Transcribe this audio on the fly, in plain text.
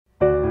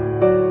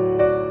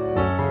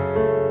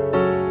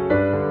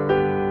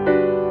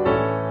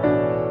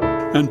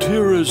And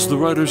here is the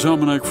Writer's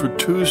Almanac for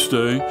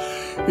Tuesday.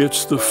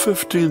 It's the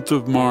 15th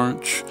of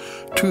March,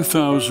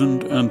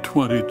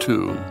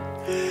 2022.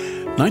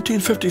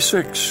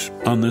 1956,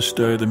 on this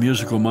day, the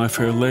musical My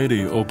Fair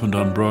Lady opened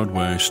on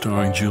Broadway,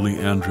 starring Julie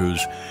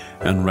Andrews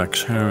and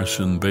Rex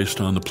Harrison,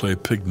 based on the play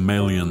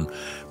Pygmalion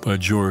by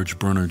George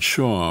Bernard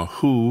Shaw,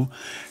 who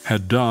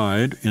had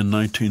died in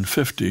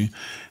 1950,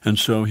 and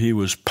so he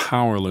was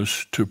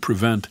powerless to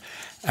prevent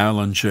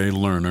Alan J.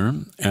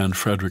 Lerner and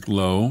Frederick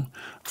Loewe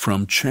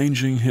from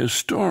changing his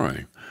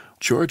story.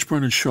 George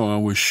Bernard Shaw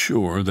was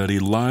sure that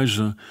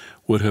Eliza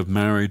would have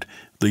married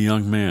the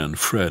young man,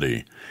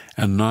 Freddie,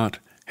 and not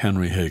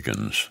Henry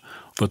Higgins,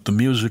 but the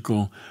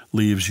musical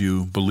leaves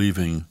you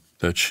believing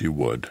that she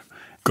would.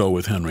 Go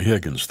with Henry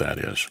Higgins, that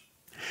is.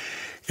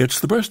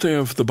 It's the birthday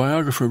of the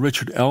biographer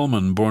Richard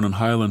Ellman, born in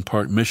Highland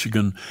Park,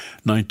 Michigan,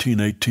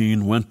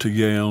 1918, went to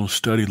Yale,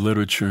 studied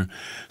literature,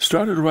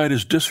 started to write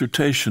his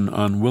dissertation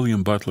on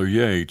William Butler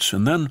Yeats,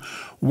 and then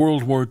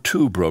World War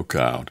II broke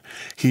out.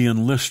 He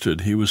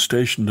enlisted. He was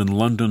stationed in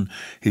London.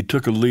 He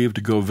took a leave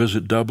to go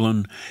visit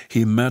Dublin.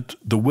 He met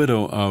the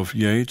widow of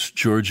Yeats,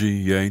 Georgie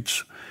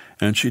Yeats,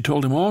 and she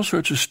told him all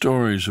sorts of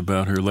stories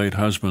about her late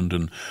husband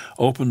and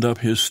opened up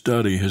his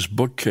study, his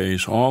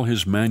bookcase, all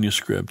his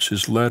manuscripts,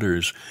 his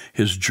letters,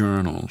 his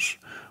journals,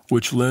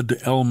 which led to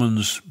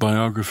Ellman's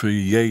biography,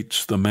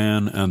 Yeats, The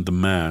Man and the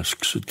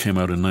Masks. It came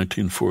out in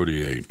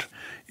 1948.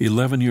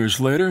 11 years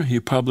later, he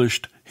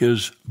published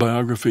his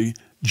biography,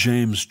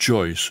 James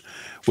Joyce,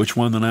 which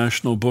won the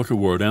National Book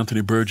Award. Anthony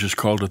Burgess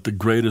called it the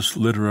greatest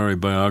literary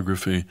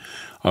biography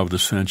of the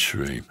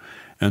century.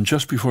 And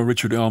just before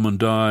Richard Ellman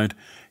died,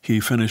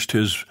 he finished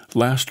his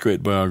last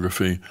great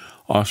biography,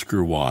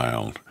 Oscar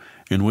Wilde,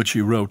 in which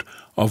he wrote,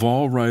 "Of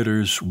all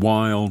writers,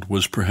 Wilde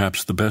was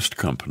perhaps the best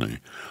company.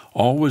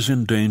 Always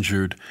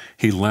endangered,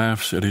 he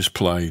laughs at his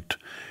plight,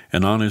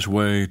 and on his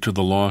way to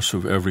the loss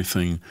of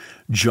everything,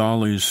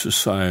 jollies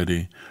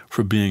society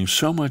for being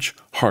so much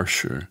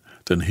harsher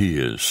than he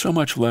is, so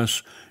much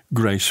less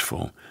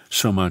graceful,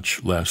 so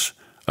much less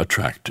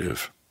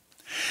attractive."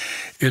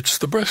 It's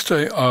the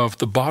birthday of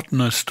the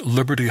botanist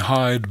Liberty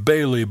Hyde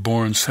Bailey,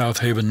 born South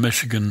Haven,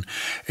 Michigan,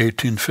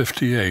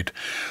 1858,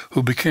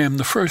 who became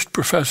the first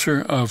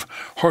professor of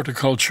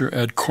horticulture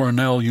at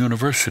Cornell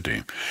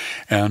University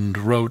and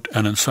wrote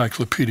an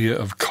encyclopedia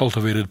of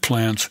cultivated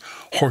plants,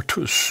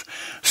 Hortus,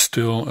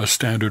 still a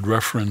standard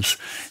reference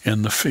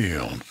in the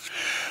field.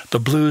 The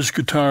blues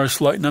guitarist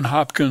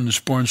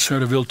lightnin'hopkins, born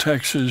Centerville,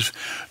 Texas,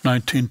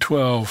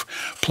 1912,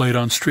 played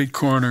on street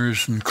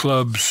corners and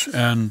clubs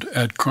and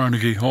at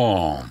Carnegie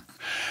Hall.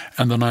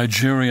 And the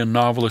Nigerian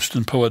novelist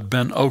and poet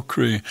Ben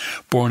Okri,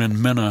 born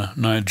in Minna,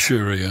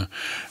 Nigeria,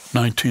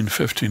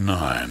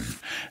 1959.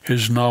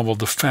 His novel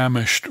The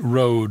Famished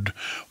Road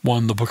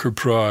won the Booker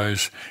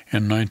Prize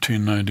in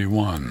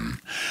 1991.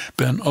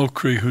 Ben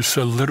Okri, who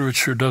said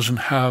literature doesn't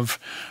have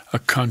a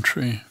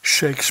country.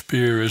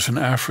 Shakespeare is an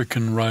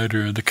African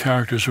writer. The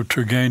characters of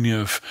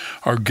Turgenev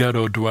are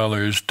ghetto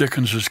dwellers.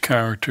 Dickens's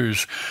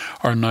characters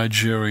are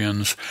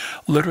Nigerians.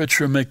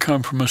 Literature may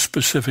come from a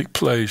specific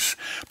place,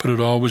 but it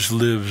always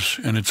lives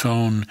in its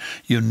own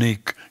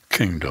unique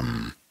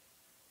kingdom.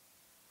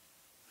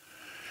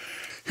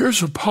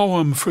 Here's a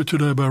poem for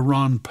today by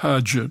Ron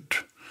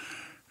Padgett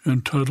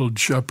entitled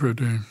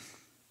Jeopardy.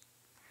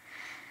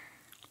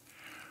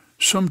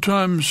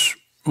 Sometimes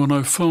when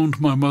I phoned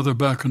my mother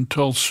back in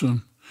Tulsa,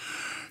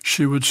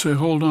 she would say,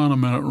 "Hold on a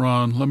minute,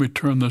 Ron, let me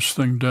turn this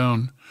thing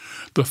down."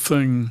 The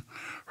thing,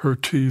 her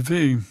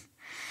TV.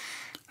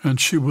 And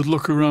she would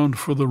look around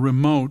for the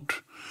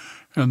remote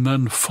and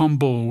then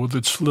fumble with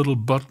its little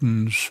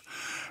buttons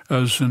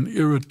as an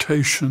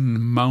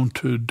irritation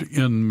mounted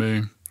in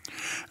me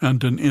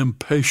and an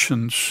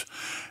impatience,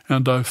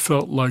 and I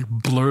felt like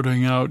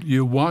blurting out,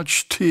 "You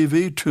watch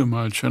TV too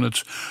much and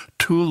it's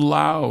too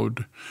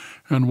loud,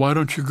 and why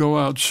don't you go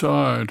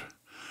outside?"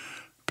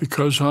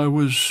 Because I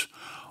was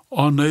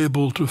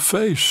unable to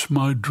face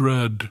my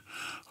dread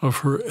of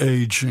her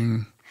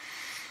aging,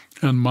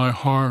 and my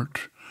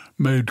heart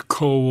made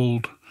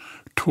cold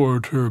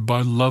toward her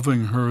by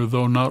loving her,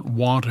 though not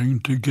wanting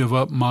to give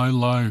up my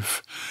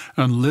life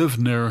and live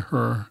near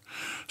her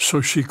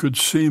so she could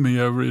see me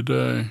every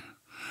day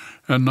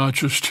and not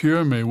just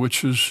hear me,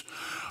 which is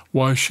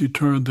why she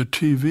turned the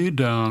TV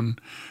down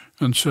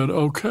and said,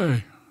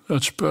 "Okay,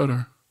 that's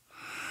better."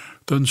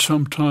 Then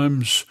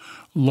sometimes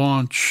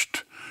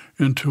launched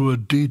into a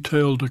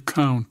detailed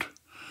account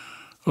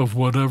of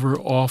whatever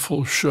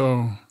awful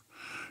show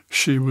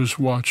she was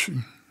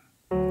watching.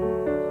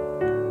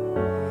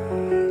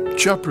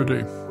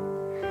 Jeopardy,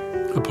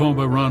 a poem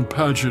by Ron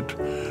Padgett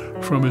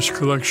from his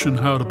collection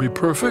How to Be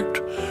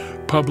Perfect,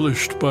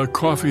 published by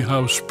Coffee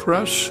House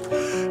Press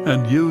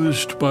and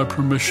used by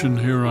permission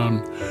here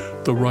on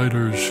the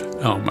Writer's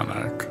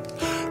Almanac.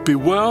 Be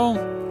well,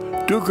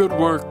 do good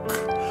work,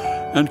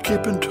 and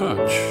keep in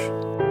touch.